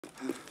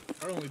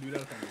I only do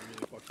that if I'm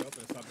really fucked up,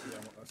 and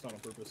it's not on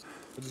purpose.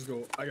 I just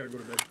go, I gotta go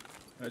to bed,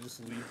 and I just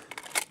leave.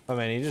 I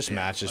mean, he just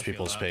matches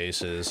people's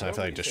paces. I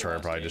feel like Destroyer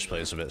probably just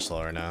plays a bit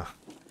slower now.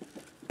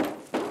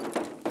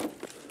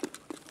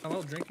 I'm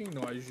out drinking?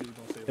 No, I usually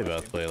don't say They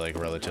both play like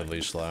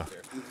relatively slow.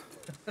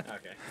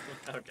 Okay.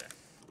 Okay.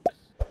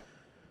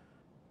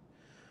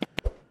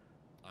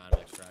 I'm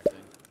extracting.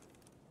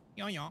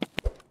 Yo.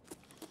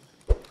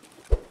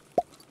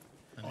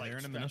 I'm there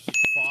in a minute.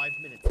 5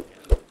 minutes ago.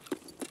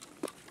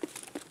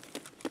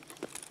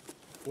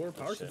 4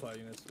 power supply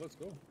units. Let's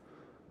go.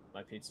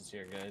 My pizza's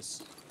here,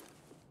 guys.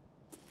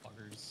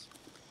 Buggers.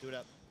 Do it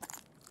up.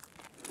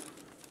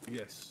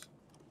 Yes.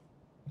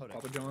 Hold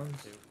Papa up.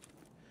 John's.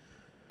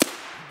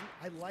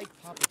 I like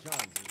Papa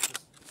John's. It's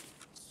just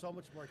so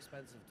much more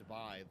expensive to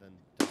buy than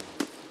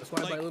Domino's. That's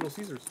why I buy Little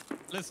Caesars.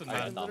 Listen,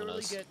 I man. can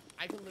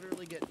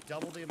literally get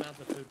double the amount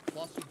of food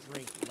plus you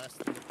drink less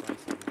than the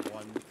price of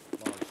one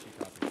large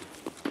two-topping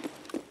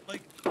pizza.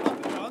 Like,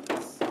 Papa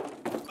John's,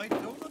 I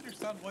don't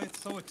understand why it's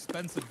so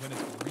expensive when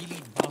it's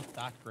really not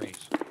that great.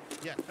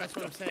 Yeah, that's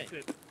what I'm saying.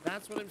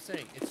 That's what I'm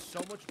saying. It's so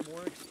much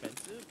more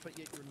expensive, but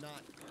yet you're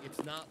not.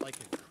 It's not like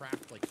a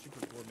craft, like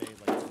super gourmet,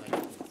 like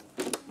nice pizza.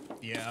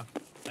 Yeah,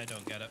 I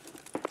don't get it.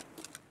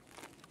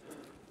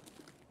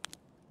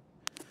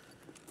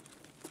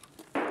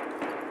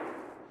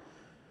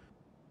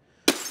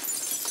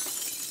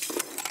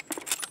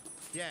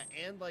 Yeah,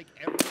 and like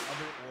every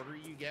other order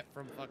you get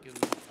from fucking,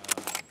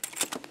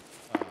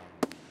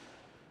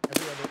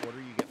 every other order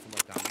you get from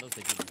like Domino's,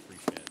 they give you free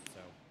shit.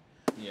 So.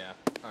 Yeah.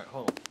 All right,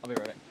 hold on. I'll be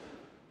right back.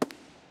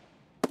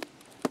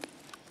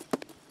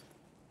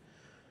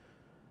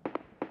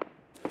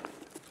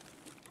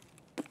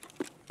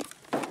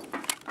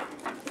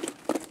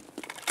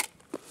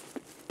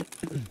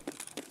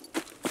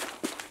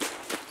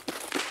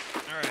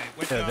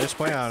 Yeah, at this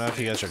point, I don't know if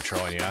you guys are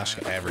trolling. You ask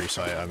every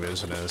site I'm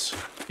visiting is,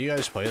 do you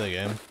guys play the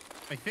game?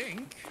 I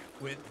think,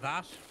 with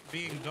that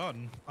being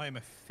done, I am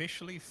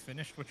officially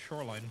finished with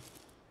Shoreline.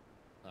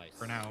 Nice.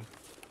 For now.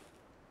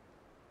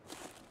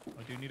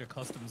 I do need a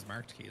customs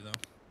marked key, though.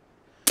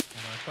 And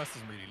my quest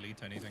doesn't really lead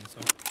to anything,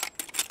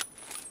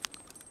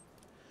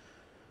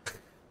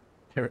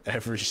 so...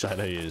 Every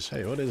site I use.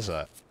 Hey, what is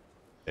that?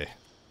 Hey.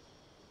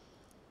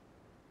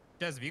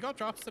 Des, have you got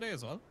drops today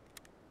as well?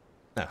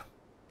 No.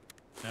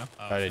 No?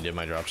 Oh, I already did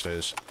my drop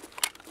stays.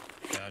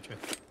 Gotcha.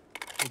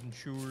 Wasn't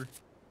sure.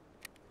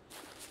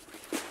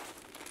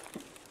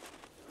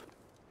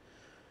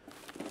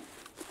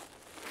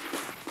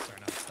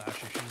 Starting out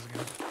stash issues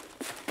again.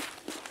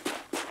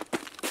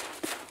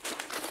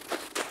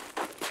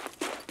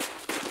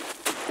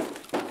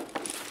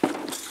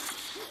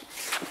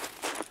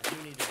 I do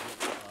need to get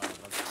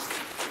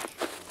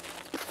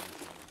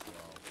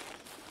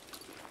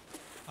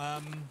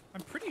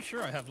I'm pretty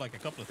sure I have like a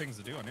couple of things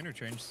to do on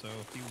interchange, so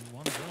if you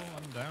want to go,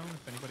 I'm down.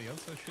 If anybody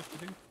else has shit to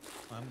do,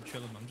 I'm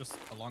chilling. I'm just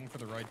along for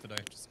the ride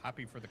today. Just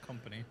happy for the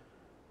company.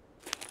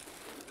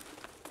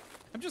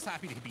 I'm just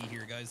happy to be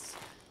here, guys.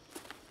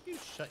 You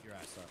shut your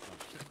ass up.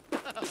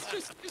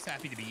 just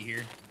happy to be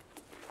here.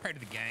 Part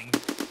of the gang.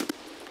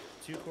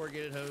 2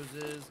 corrugated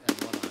hoses and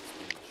 1 ox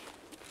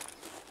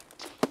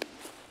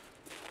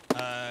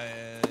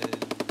cage.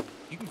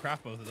 You can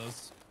craft both of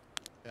those.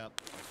 Yep,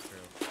 that's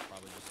true.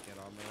 Probably just get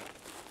on that.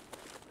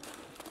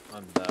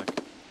 I'm back.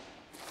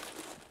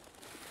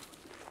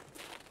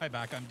 Hi,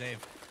 back. I'm Dave.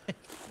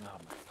 Oh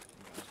my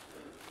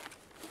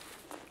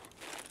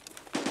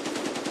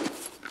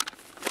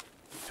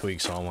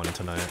Tweaks on one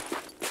tonight.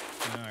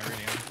 No, I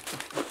really am.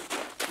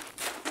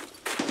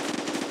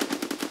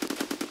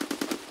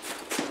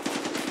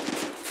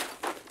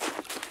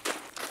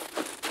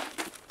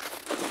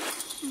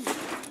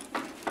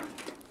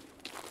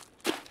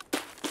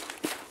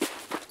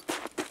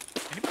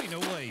 Anybody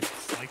know why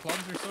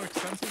cyclones are so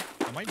expensive?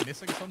 Am I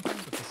missing something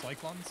with the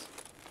cyclones?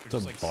 It's a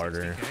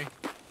barter. 60K?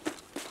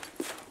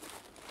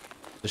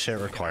 The shit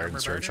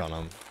required search on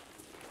them.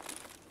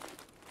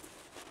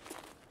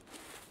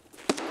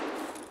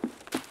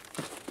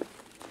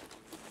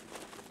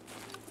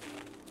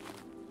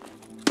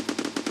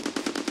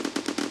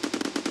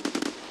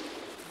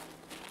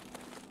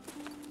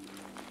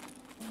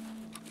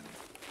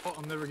 Oh,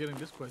 I'm never getting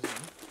this question.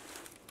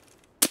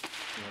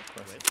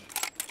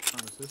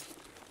 Pharmacist.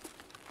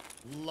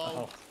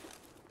 Low. Oh.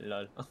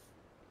 Lol.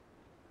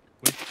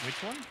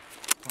 Which one?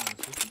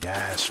 Pharmacist.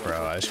 Yes,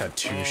 bro. I just had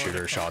 2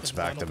 shooter shots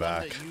back to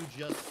back. That you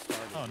just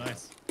started. Oh,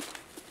 nice.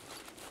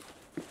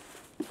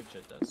 Good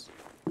shit, does.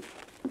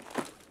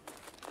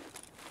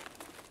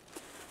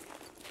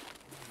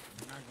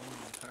 Not going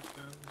on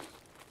touchdowns.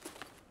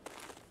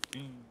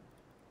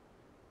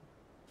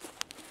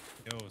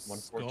 Yo,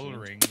 114. skull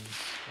rings.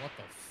 What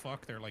the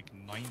fuck? They're like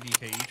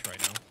 90k each right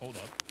now. Hold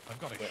up. I've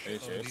got a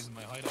shitload of these in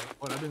my hideout.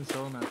 What, I've been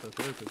selling at the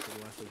therapist for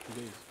the last like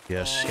 2 days.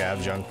 Yes,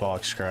 scab junk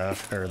box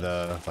craft or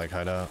the like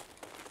hideout.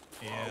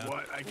 Yeah. Oh,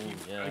 what? I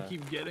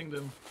keep getting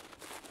them.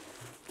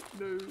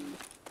 No.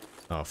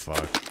 Oh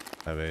fuck.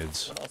 I have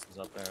AIDS. What else is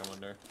up there, I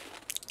wonder?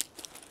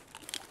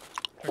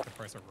 Check the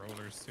price of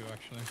rollers too,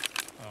 actually.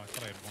 Oh, I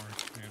thought I had more.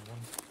 I had one.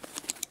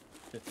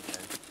 50K.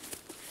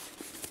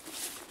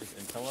 Is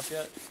Intel up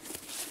yet?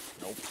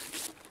 Nope.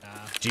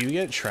 Do you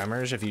get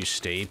tremors if you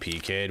stay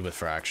PK'd with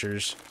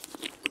fractures?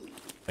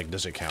 Like,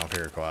 does it count for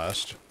your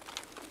quest?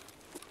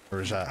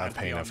 Or is that a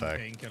pain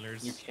effect?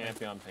 Painkillers. You can't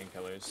be on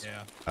painkillers.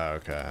 Yeah. Oh,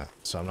 okay.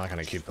 So I'm not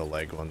gonna keep the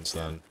leg ones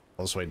then.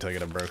 I'll just wait until I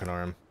get a broken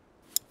arm.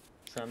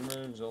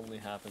 Tremors only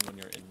happen when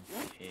you're in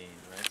pain,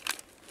 right?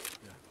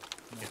 Yeah.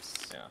 No.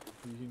 Yes. Yeah.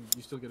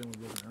 You still get in with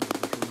broken arms.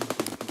 I'm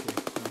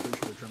pretty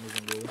sure the tremors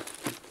don't go away.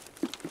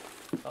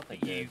 Thought they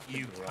You did.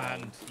 you Could be wrong.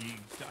 can't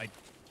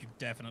you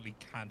definitely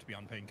can't be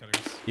on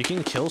painkillers. You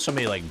can kill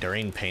somebody like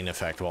during pain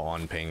effect while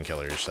on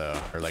painkillers though,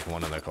 or like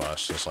one of the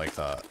quests, just like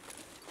that.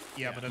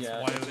 Yeah, but it's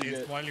Yeah,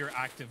 it's while you're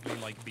actively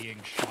like being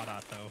shot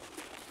at though.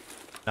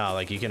 No,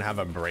 like you can have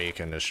a break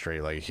and just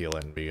straight like heal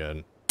it and be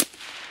good. I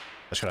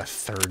just got a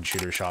third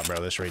shooter shot,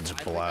 bro. This raid's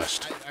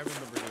blessed. I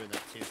remember doing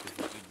that too,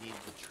 because you need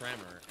the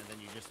tremor, and then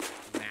you just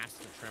mask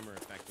the tremor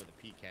effect with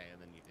a PK, and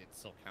then it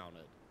still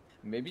counted.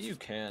 Maybe you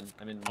can.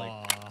 I mean, like,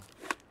 Aw.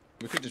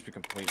 we could just be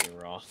completely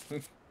wrong.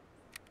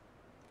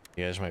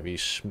 You guys might be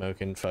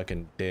smoking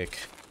fucking dick.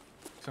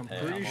 So I'm Hey,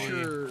 pretty I'm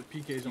sure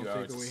PKs don't few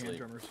hours take away of hand sleep.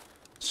 tremors.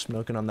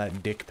 Smoking on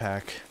that dick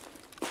pack.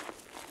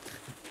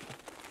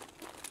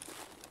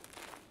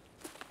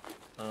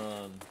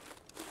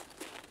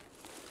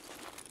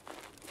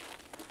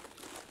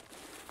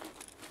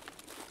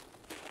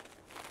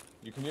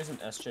 You can use an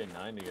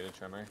SJ9 to get a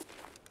tremor.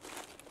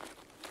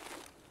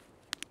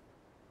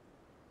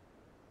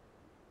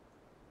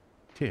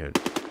 Dude.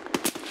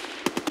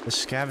 The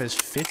scav is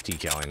 50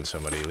 killing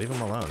somebody. Leave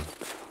him alone.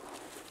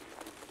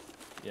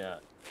 Yeah,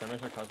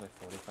 tremors are caused by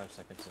 45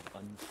 seconds of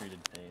untreated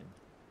pain.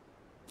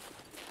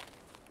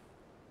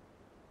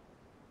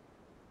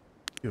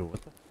 Dude,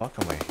 what the fuck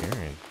am I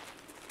hearing?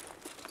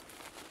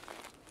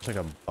 There's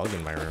like a bug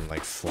in my room,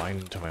 like flying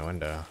into my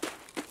window.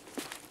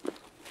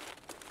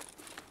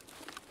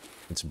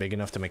 It's big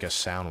enough to make a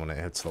sound when it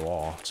hits the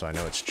wall, so I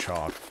know it's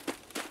chalk.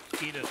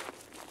 Eat it.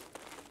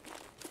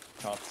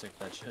 Chopstick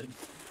that shit.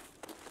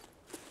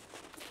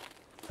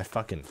 I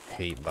fucking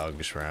hate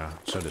bugs, bro.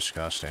 So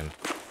disgusting.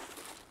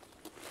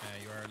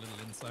 You are a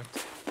little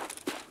insect.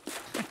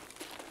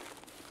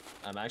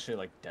 I'm actually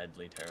like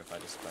deadly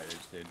terrified of spiders,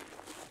 dude.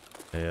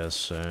 Yeah,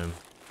 same.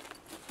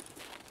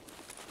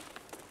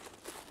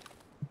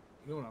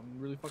 You know what I'm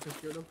really fucking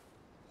scared of?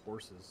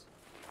 Horses.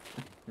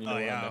 You know Oh,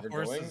 where yeah, I'm never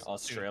horses, going? dude.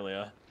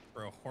 Australia.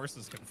 Bro,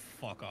 horses can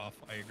fuck off.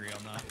 I agree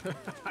on that.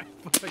 I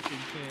fucking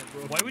can't,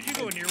 bro. Why would you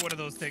go near one of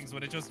those things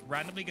when it just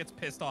randomly gets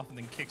pissed off and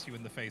then kicks you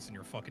in the face and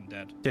you're fucking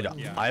dead? Dude, Like,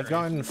 yeah, I've great.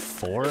 gotten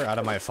 4 out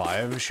of my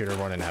 5 shooter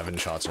born in heaven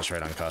shots this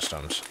raid on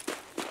customs.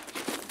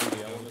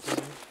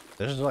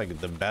 This is like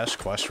the best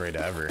quest raid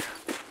ever.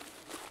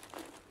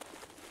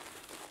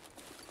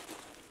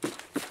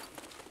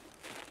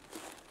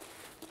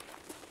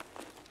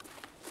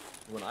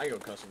 When I go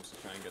customs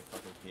to try and get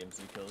fucking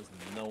PMC kills,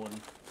 no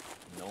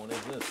one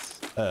exists.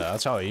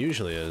 That's how it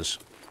usually is.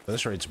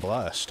 This raid's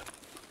blessed.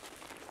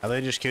 I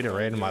literally just queued a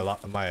raid and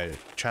my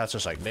chat's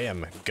just like,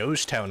 damn,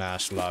 ghost town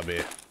ass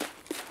lobby.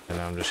 And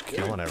I'm just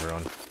killing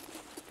everyone.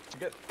 To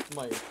get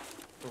my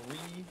 3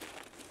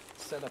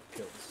 setup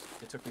kills,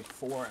 it took me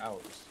 4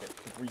 hours to get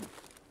 3.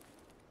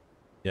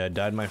 Yeah, I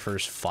died my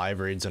first 5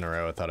 raids in a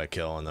row without a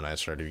kill, and then I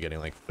started getting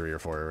like 3 or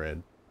 4 a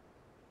raid.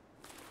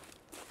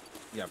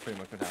 Yeah, pretty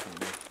much what happened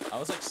to me. I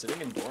was like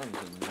sitting in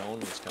dorms and no one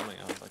was coming.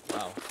 I was like,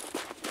 wow.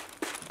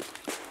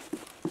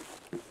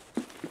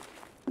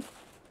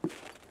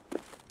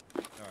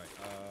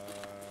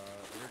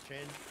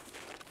 Interchange?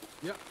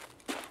 Yep.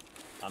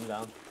 I'm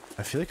down.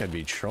 I feel like I'd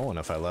be trolling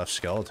if I left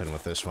skeleton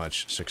with this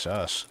much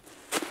success.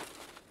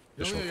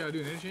 The Just, only thing I gotta do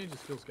in interchange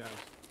is kill scouts.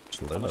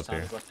 just How live much up time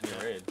here. is left in your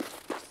raid?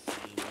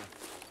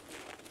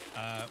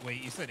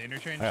 Wait, you said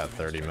interchange? I got Let me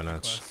 30 check the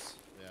minutes. quests.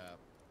 Yeah.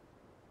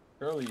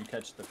 Early you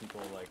catch the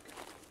people like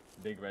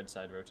big red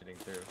side rotating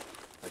through,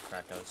 like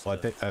crack house. Well, I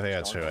think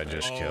that's who I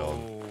just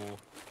killed.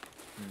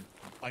 Oh.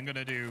 I'm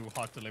gonna do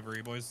hot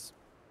delivery, boys.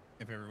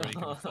 If everybody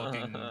can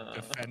fucking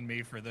defend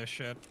me for this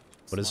shit.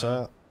 What is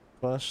Slime. that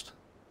quest?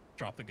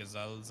 Drop the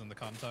gazelles in the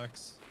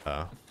contacts.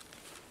 Oh.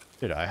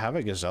 Dude, I have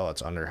a gazelle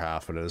that's under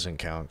half, but it doesn't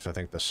count because I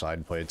think the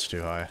side plate's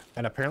too high.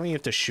 And apparently you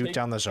have to shoot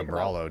down the Think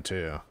about- Zabralo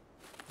too.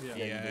 Yeah,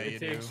 Yeah, you you It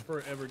do. takes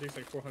forever. It takes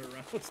like 400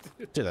 rounds,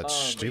 dude. Dude, that's But But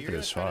stupid you're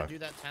as gonna try fuck. to do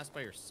that task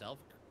by yourself,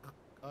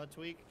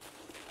 Tweak?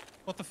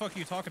 What the fuck are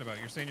you talking about?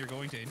 You're saying you're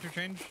going to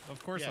interchange?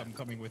 Of course Yeah. I'm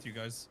coming with you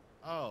guys.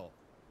 Oh.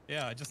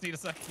 Yeah, I just need a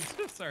second.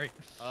 Sorry.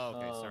 Oh,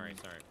 okay. Sorry. Um,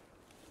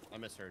 I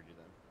misheard you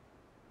then.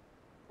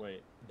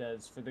 Wait, Des,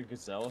 for the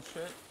gazelle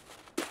shit,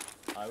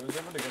 I was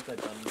able to get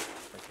that done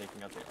by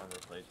taking out the armor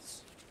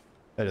plates.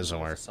 It doesn't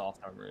Those work.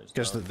 Soft armor is.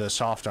 Because though. the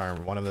soft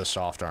arm, one of the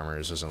soft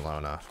armors isn't low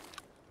enough.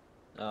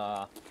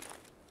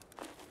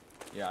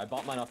 Yeah, I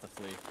bought mine off the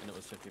fleet, and it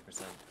was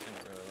 50%. I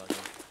got really lucky.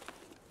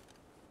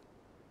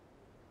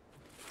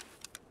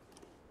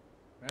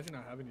 Imagine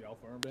not having the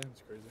alpha armband.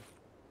 It's crazy.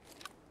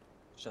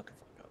 Shut the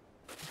fuck up.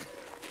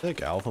 I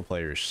think alpha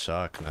players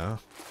suck, no?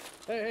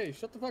 Hey,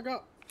 shut the fuck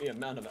up. The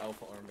amount of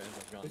alpha armbands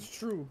I've gotten. It's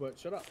true, but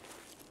shut up.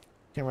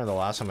 Can't remember the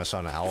last time I saw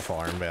an alpha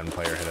armband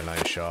player hit a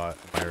nice shot.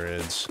 My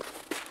rids.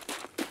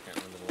 Can't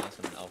remember the last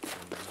time an alpha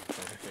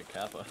player hit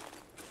Kappa.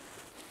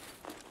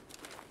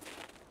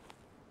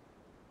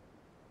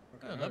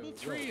 Yeah, level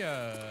 3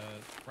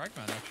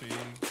 Ragman actually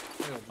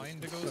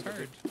kinda goes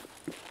hard.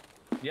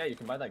 Yeah, you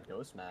can buy that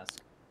ghost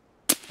mask.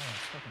 Oh, it's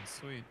fucking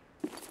sweet.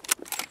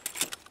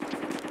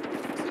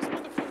 Does this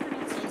motherfucker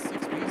not sell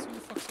 6Bs? Who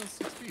the fuck sells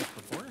 6Bs?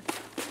 Before?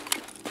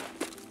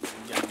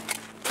 Yeah.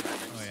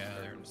 Oh yeah,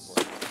 there's...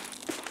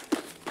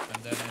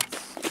 And then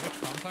it's... Which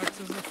contacts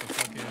is it? The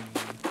fucking...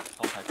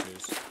 Compact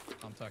twos.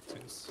 Contact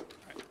 2s.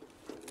 Alright.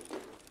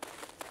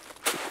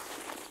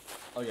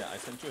 Oh yeah, I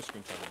sent you a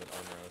screenshot of the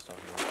armor I was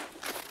talking about.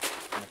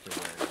 I'm actually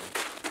wearing it.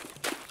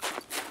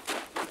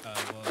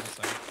 Well, it's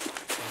like...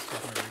 I'll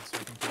stop my rig so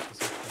I can take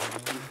this up for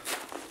him.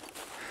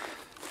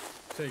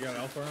 So you got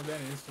alpha armband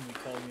and instantly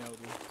calling me out,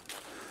 dude.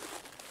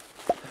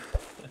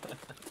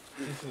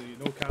 Instantly,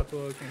 no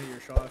kappa, can't hit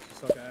your shots, you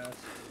suck ass.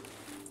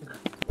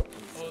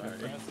 Oh, the Sorry.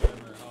 grass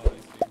armor. Oh, I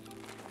see.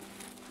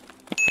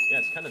 Yeah,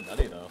 it's kind of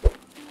nutty though.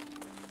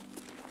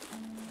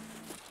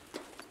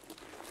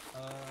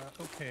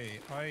 Okay,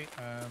 I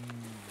am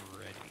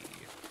ready.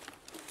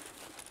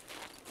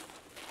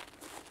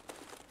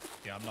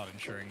 Yeah, I'm not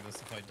insuring this.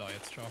 If I die,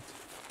 it's chopped.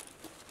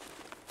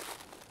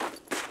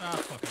 Ah,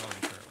 fuck it, I'll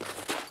insure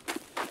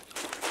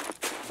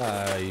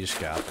it. You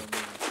scalp it.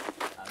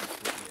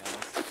 Absolutely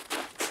ass.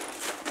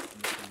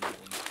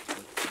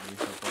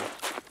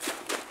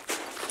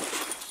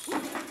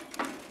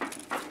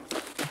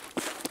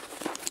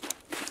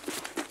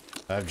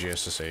 I have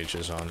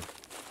GSSHs on.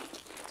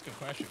 That's a good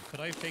question. Could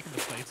I have taken the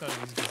plates out of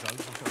these gazelles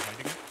before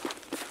hiding it?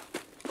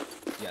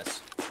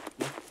 Yes.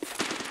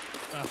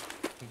 Ah,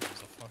 who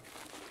gives a fuck?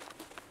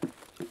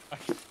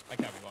 I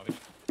can't be bothered.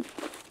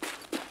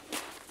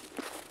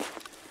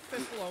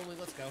 Pistol only,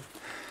 let's go.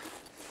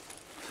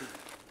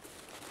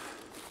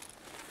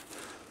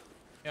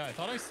 Yeah, I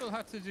thought I still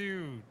had to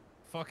do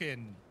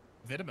fucking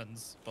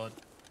vitamins, but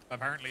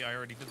apparently I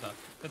already did that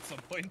at some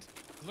point.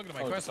 I was looking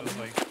at my quest, I was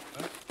like,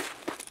 huh?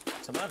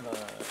 Someone have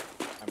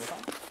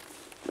Amazon?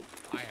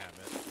 I have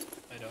it.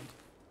 I don't. Do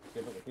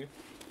you have it with you?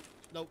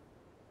 Nope.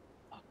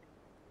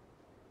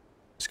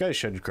 This guy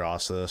should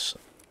cross this.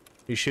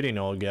 He's shooting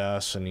old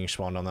gas and he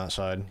spawned on that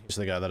side. He's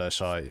the guy that I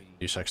saw at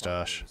U6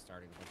 Dash.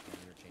 Starting a bunch of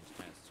interchange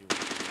tasks too.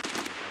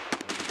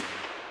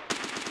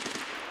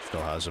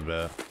 Still has a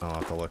bit. I'll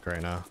have to look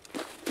right now.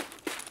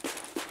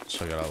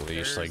 So I got at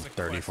least like There's a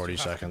 30, quest 40 you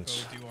have to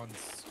seconds. go do on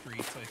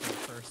streets, I think,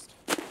 first.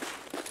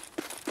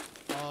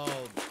 Oh, is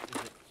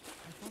it?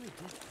 I thought I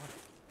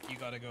did. You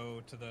gotta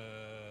go to the,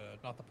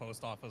 not the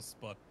post office,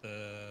 but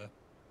the,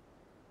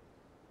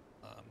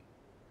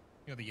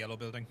 you know, the yellow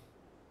building.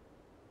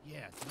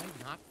 Yeah,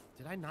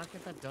 did I not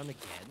get that done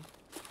again?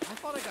 I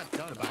thought I got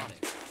done on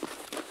it.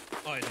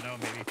 Oh, I don't know,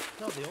 maybe.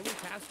 No, the only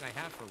task I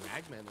have for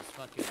Ragman was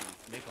fucking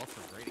make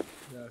ultra grading.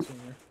 Yeah, same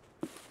here.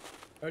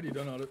 I already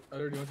done all it. I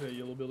already went to that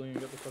yellow building and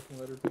got the fucking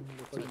letter thing.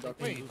 The So I fucking think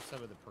document. they moved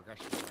some of the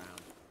progression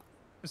around.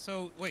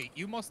 So, wait,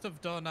 you must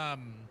have done,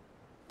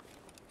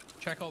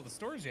 check all the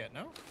stores yet,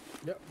 no?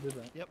 Yep, did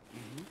that. Yep.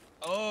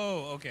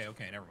 Oh, okay,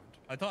 never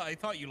mind. I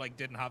thought you, like,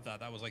 didn't have that.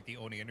 That was, like, the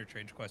only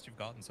interchange quest you've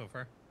gotten so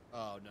far.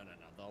 Oh, no.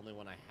 The only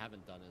one I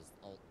haven't done is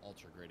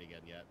ultra grading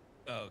yet.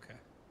 Oh, okay.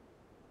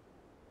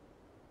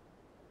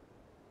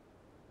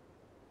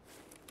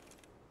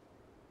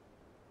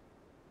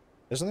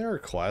 Isn't there a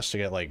quest to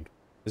get like,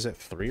 is it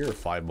 3 or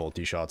 5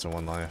 multi-shots in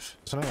one life?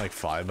 Isn't it like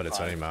 5, but it's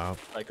any map?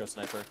 Psycho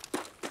Sniper.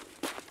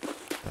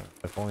 Yeah,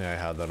 if only I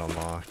had that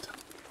unlocked.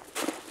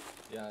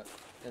 Yeah,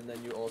 and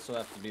then you also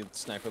have to be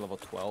Sniper level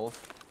 12,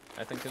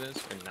 I think it is,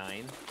 or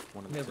 9.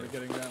 One of the Never two.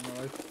 getting that in my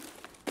life.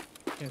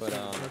 Can't But,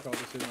 stand Tarkov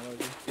to save my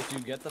life. If you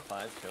get the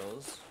 5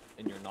 kills,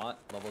 and you're not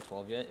level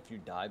 12 yet, if you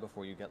die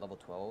before you get level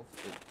 12,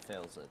 it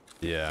fails it.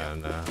 Yeah,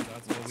 and That's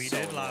what we So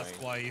did last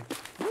annoying.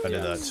 wipe. I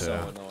did that So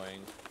too.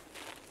 annoying.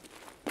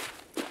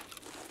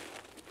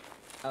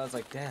 I was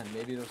like, damn,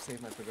 maybe it'll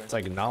save my progression. It's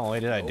like, not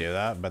only did I do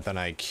that, but then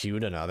I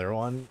queued another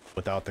one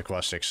without the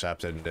quest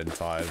accepted and did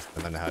 5,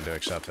 and then had to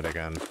accept it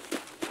again.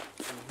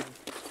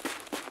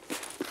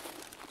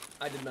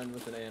 I did mine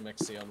with an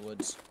AMXC on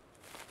woods.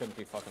 Couldn't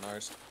be fucking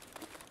ours.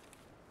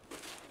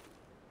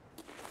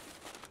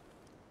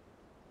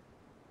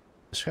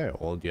 This guy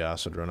old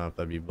gas would run up,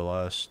 that'd be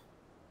blessed.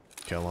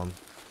 Kill him.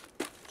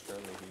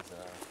 Surely he's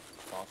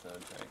boss node,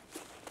 right?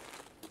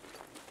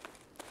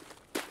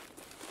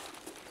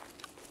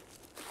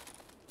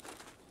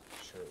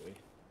 Surely.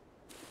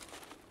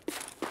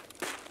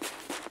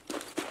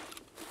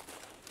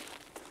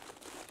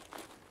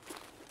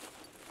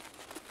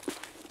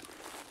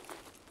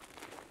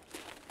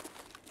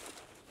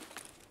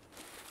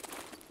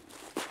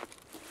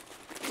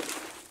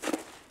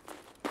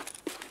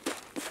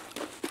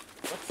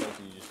 What sight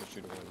do you use for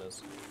shooting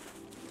windows?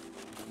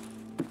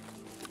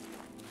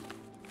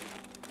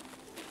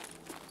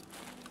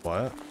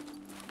 What?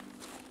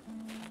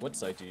 What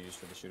sight do you use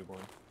for the shooter born?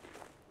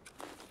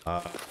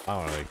 I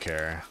don't really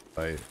care.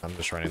 I'm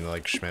just running the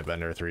like Schmidt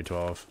Bender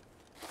 312.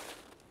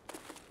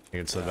 I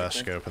think it's the Yeah, best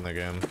okay. scope in the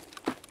game.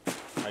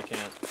 I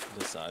can't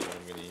decide what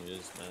I'm gonna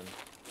use, man.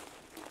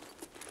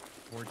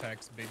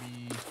 Vortex, baby.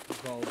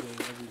 Evolving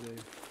every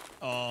day.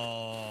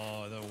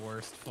 Oh, the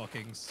worst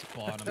fucking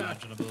spawn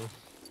imaginable.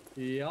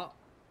 Yeah.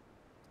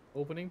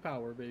 Opening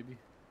power, baby.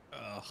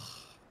 Ugh.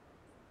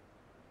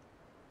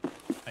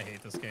 I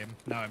hate this game.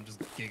 Now I'm just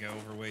giga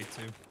overweight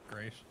too.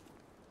 Great.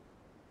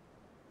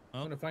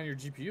 I'm gonna find your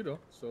GPU though,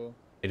 so.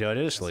 You know, I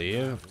just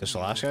leave. This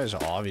last guy is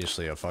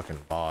obviously a fucking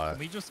bot. Can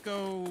we just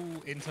go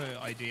into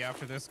ID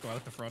after this, go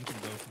out the front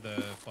and go to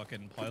the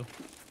fucking pile?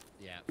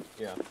 Yeah.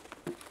 Yeah.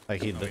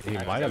 Like, he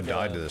I might have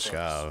gotta died get to a the box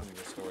scow. from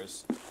the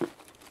stores.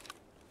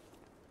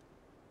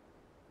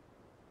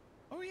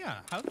 Oh yeah,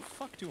 how the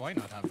fuck do I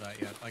not have that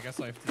yet? I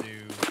guess I have to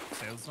do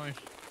sales night.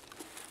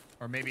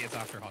 Or maybe it's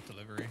after hot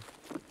delivery.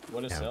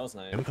 What is Yeah, sales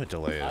night? input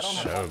delay I is don't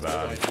have so hot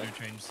bad. delivery. I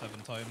changed 7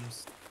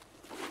 times.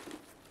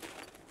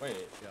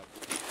 Wait, Yep.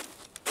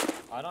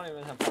 I don't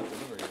even have hot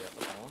delivery yet. What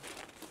the hell?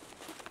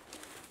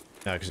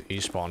 Yeah, because he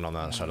spawned on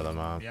that side of the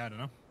map. Yeah, I don't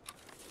know.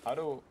 How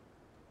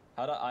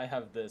do I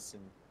have this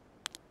in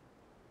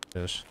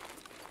Yes.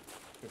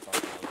 2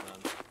 fucking miles, man?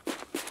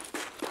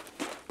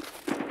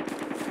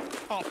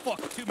 Oh fuck,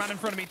 2 man in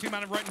front of me, 2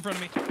 man right in front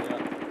of me. Yeah.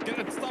 Get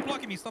it, stop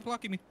blocking me, stop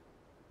blocking me.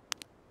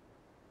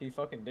 He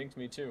fucking dinked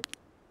me too.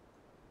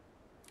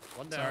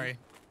 One down. Sorry.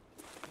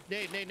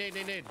 Nade.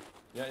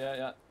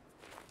 Yeah.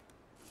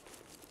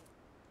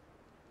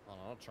 Oh,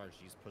 I'll charge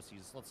these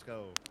pussies. Let's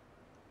go.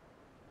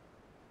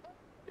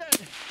 Dead.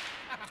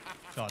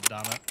 God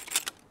damn it.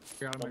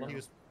 Got him.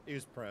 He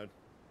was proud.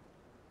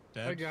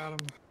 Dead. I got him.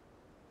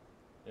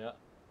 Yeah.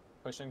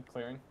 Pushing,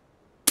 clearing.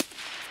 It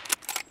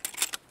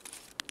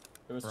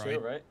was Right. 2,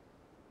 right?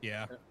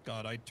 Yeah.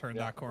 God, I turned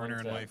Yeah, that corner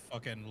and one's my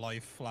fucking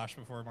life flashed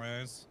before my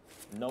eyes.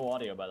 No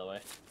audio, by the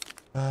way.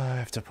 I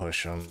have to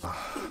push him.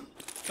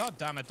 God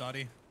damn it,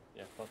 Dottie.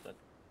 Yeah, fuck that.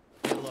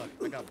 Hey, look,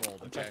 I got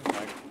bold. I'm Okay. checking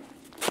back.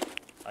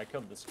 I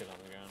killed this kid on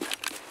the ground.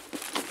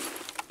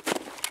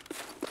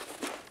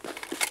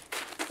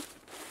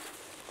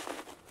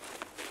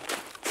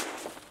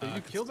 Did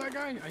you kill that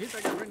guy? I hit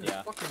that guy right in Yeah.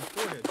 his fucking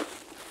forehead.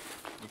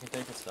 You can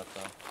take his stuff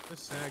though.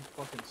 This sag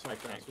fucking I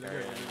sucks. can't Ass. That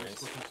carry guy it did anyways.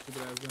 this fucking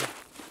stupid ass gun.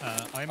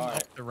 I'm Alright.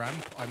 up the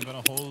ramp. I'm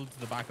gonna hold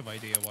the back of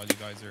idea while you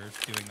guys are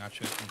doing that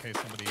shit in case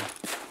somebody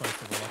tries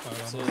to roll up out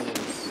This on us.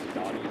 is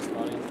Dottie's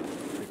body.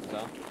 Freak us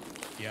out.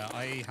 Yeah,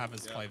 I have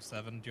his Yeah.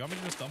 5.7. Do you want me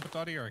to just dump it,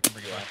 Dottie, or I can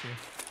bring it Yeah. back to you?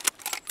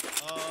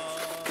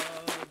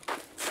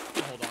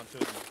 Hold on to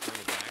it and bring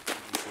it back.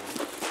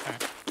 Okay.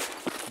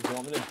 Do you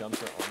want me to dump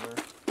your armor?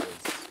 'Cause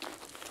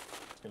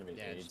it's gonna be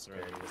Yeah, AIDS just throw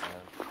it. carrying this guy.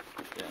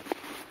 Yeah.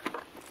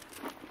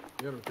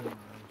 You gotta return my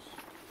arms.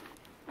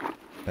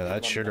 Yeah,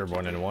 that shooter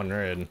won in 1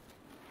 raid.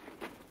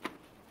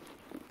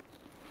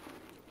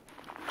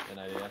 An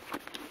idea.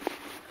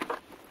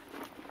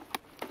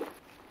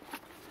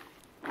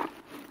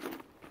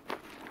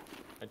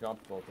 I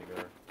dropped both of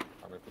your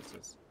armor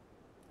pieces.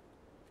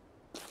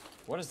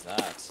 What is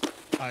that?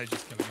 I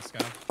just killing a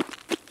scout.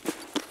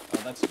 Oh,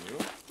 that's you?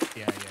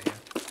 Yeah.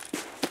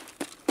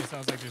 It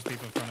sounds like there's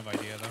people in front of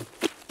idea though.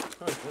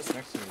 Who is this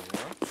next to me,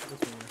 bro? This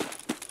one.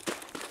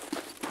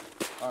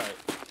 Alright.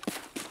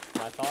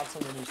 My thoughts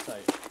on the new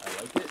site. I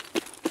like it,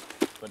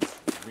 but it's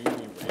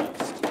really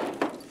raised.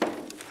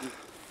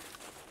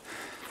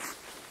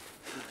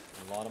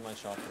 A lot of my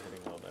shots are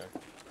hitting low there.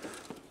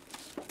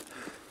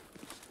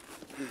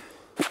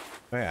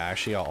 I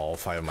actually got all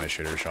 5 of my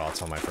shooter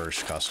shots on my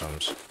first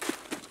customs.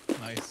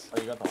 Nice. Oh,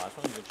 you got the last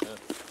one? Good shit.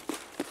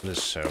 I'm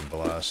just so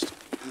blessed.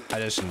 I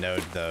just know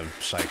the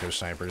Psycho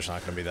Sniper is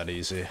not going to be that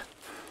easy.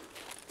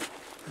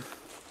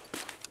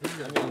 I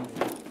mean,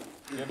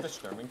 do you have the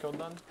skirming code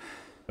done?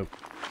 Nope.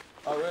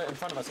 Oh, right in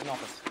front of us, in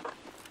office.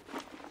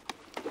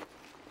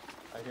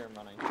 I hear him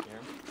running. You hear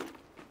him?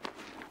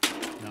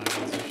 No, I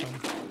got this one.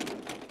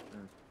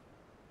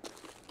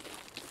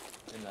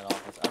 In that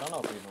office. I don't know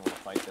if we even want to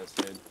fight this,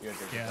 dude. You had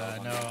good Yeah, resolve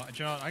on no, it. do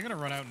you know what? I'm gonna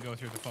run out and go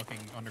through the fucking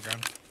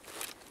underground.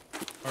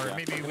 Or Yeah,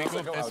 maybe can we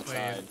also go this way.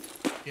 outside.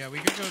 Yeah, we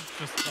could go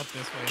just up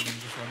this way and then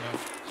just run down.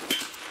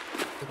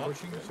 They're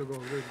pushing, so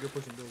go. You're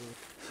pushing, go.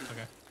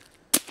 Okay.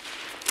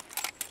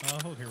 I'll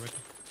hold here with you.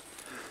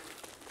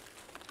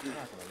 I'm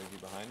not gonna leave you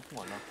behind. Come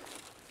on now.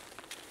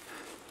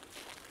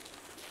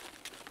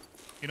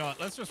 You know what?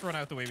 Let's just run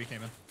out the way we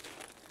came in.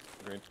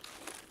 Agreed.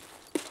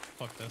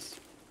 Fuck this.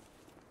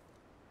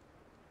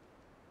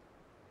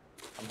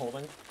 I'm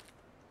holding.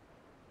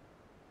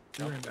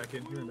 He ran back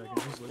in. He's lit.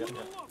 Yep, yep.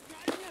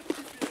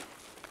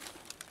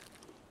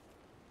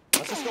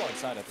 Let's just go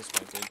outside at this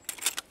point, dude.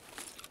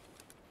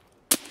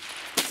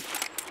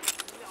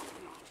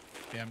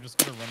 Yeah, I'm just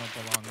gonna run up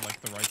along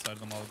like the right side of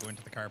them all, go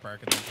into the car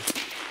park, and then just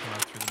come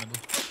out through the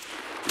middle.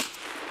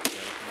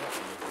 Yeah, we can go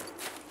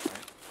underneath it,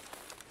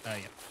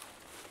 right? Yeah.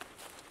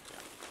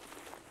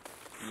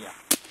 Yeah.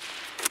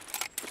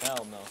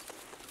 Hell no.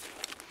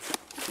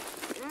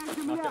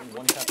 Not getting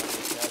one tap on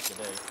these guys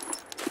today.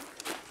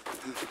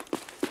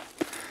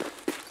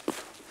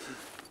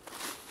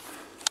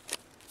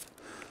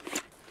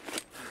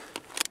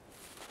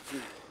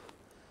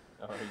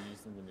 Oh, you're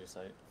using the new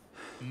site.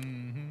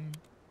 Mm-hmm.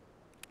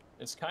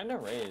 It's kind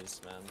of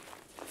raised, man.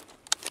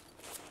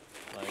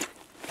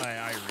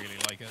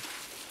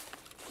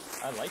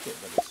 I like it,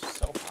 but it's just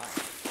so high.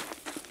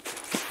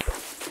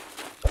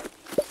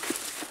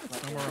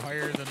 It's no more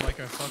higher than like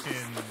a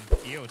fucking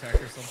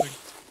geotech or something.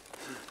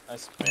 I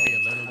suppose. Maybe a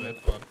little I mean,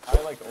 bit, but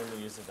I like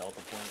only use the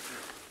delta point.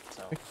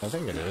 So I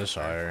think it is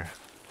higher.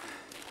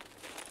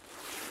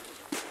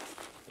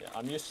 yeah,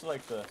 I'm used to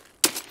like the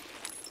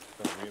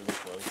really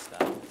close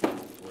stat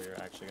where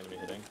you're actually gonna be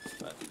hitting.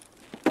 But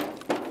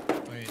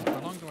wait, how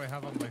long do I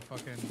have on my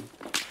fucking?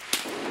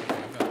 Okay,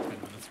 I've got 10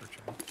 minutes for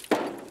chill.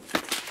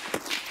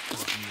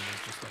 Mule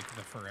is just like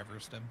the forever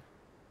stem.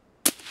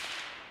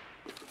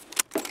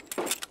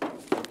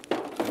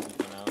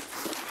 came out.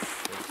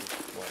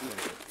 What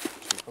is it?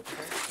 2 Poke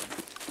points?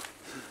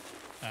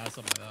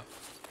 Something like that.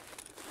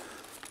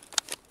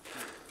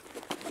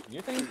 Do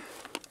you think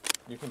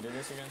you can do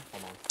this again?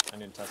 Hold on, I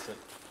need to test it.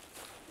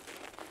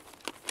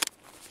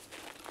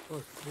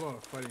 Oh, a lot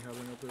of fighting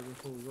happening up there.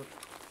 Holy what?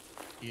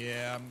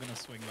 Yeah, I'm gonna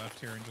swing left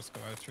here and just go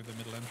out through the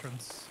middle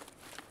entrance.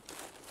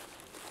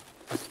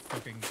 Just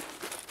fucking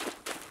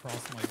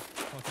cross my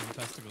fucking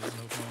testicles and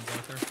hope no one's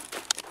out there.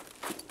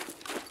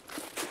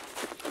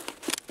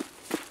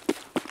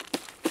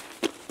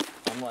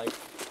 I'm like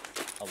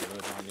a little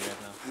bit behind you guys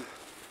now.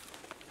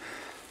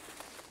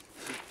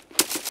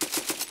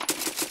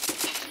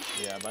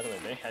 Yeah, by the way,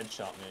 they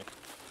headshot me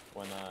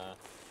when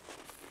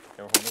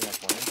they were holding that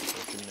corner. They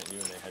were shooting at you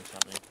and they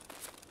headshot me.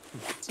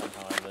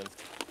 Somehow I lived.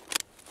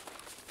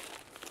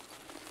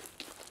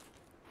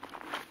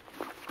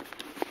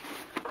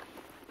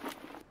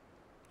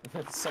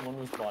 Someone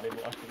was body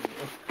blocking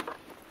you.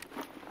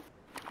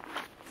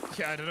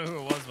 Yeah, I don't know who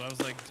it was, but I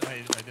was like,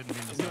 I didn't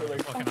mean to sound like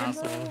a fucking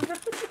asshole. No.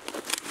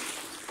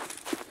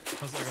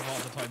 I was like, of all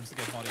the times to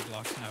get body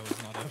blocked, now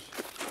is not it.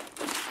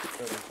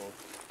 Very cool.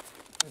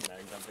 I'm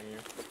mag dumping you.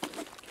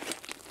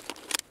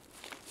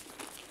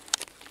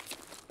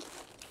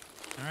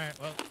 Alright,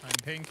 well, I'm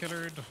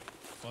painkillered.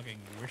 Fucking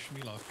wish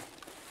me luck.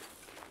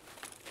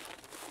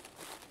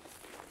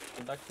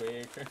 Good luck,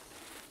 quick.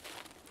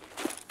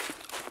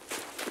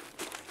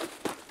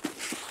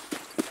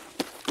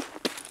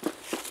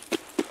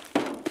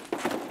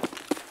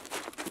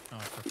 Oh,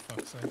 for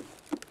fuck's sake.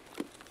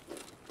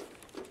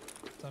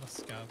 Is that a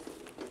scav?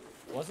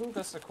 Wasn't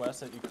this a quest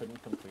that you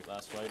couldn't complete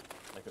last fight?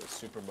 Like it was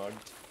super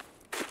bugged?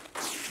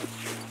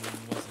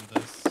 Wasn't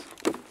this? I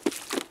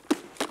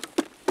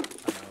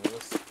don't know, there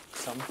was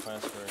some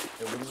quest where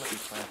it wouldn't let you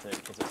plant it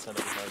because it said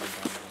it was already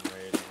done on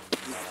raid, and when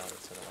you got out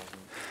it said it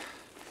wasn't.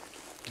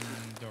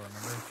 Don't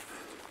remember.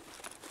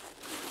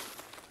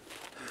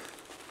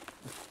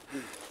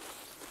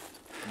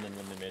 And then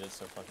when they made it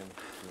so fucking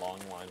long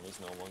line was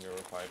no longer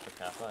required for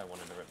Kappa, I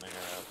wanted to rip my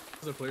hair out.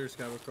 There's a player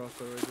scav across,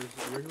 by the way. There's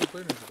a regular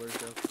player and there's a player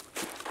scav.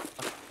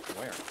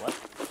 Where? What?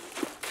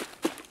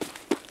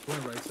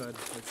 Going right side,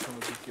 like from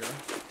the BTR.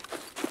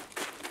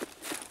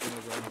 Going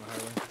right on the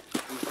highway.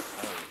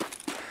 Oh,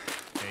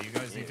 Yeah, you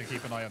guys need to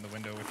keep an eye on the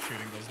window with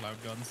shooting those loud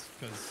guns,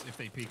 because if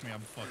they peek me, I'm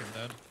fucking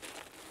dead.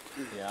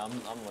 yeah, I'm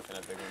looking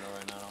at big window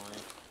right now, don't I?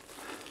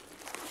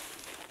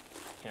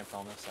 Can't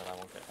promise that I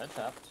won't get head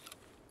tapped,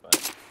 but...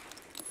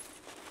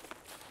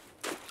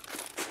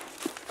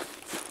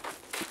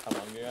 How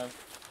long do you have?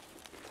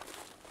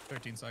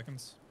 13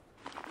 seconds.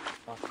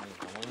 Fuck me,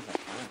 how long is that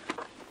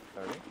time?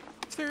 30?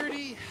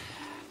 30!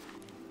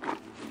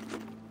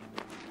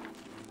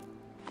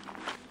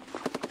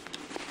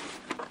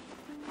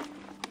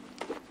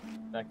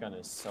 That gun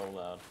is so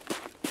loud.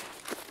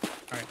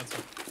 Alright, that's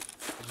it.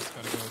 I just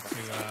gotta go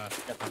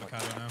to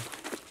Avocado now.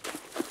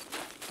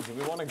 Do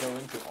we want to go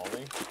into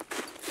Ollie?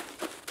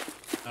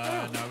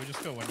 No, we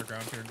just go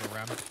underground here and go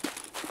ramp.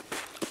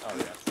 Oh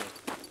yeah, sure.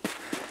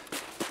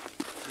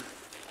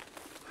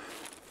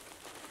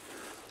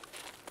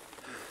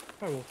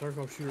 Alright, well,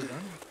 Tarkov shooter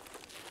done.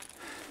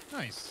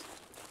 Nice.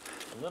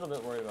 A little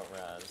bit worried about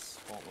Raz,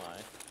 won't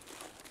lie.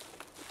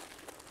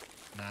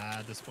 Nah,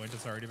 at this point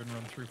it's already been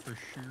run through for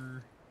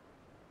sure.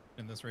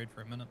 In this raid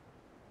for a minute.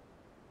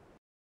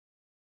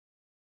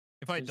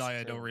 If I Just die,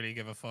 I don't to- really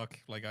give a fuck.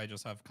 Like, I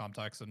just have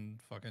contacts and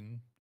fucking...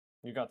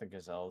 You got the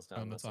gazelles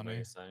down, that's on what me.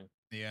 he's saying.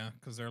 Yeah,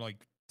 because they're like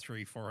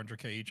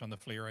 300-400k each on the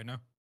flea right now.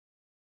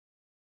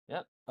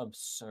 Yep,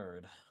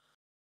 absurd.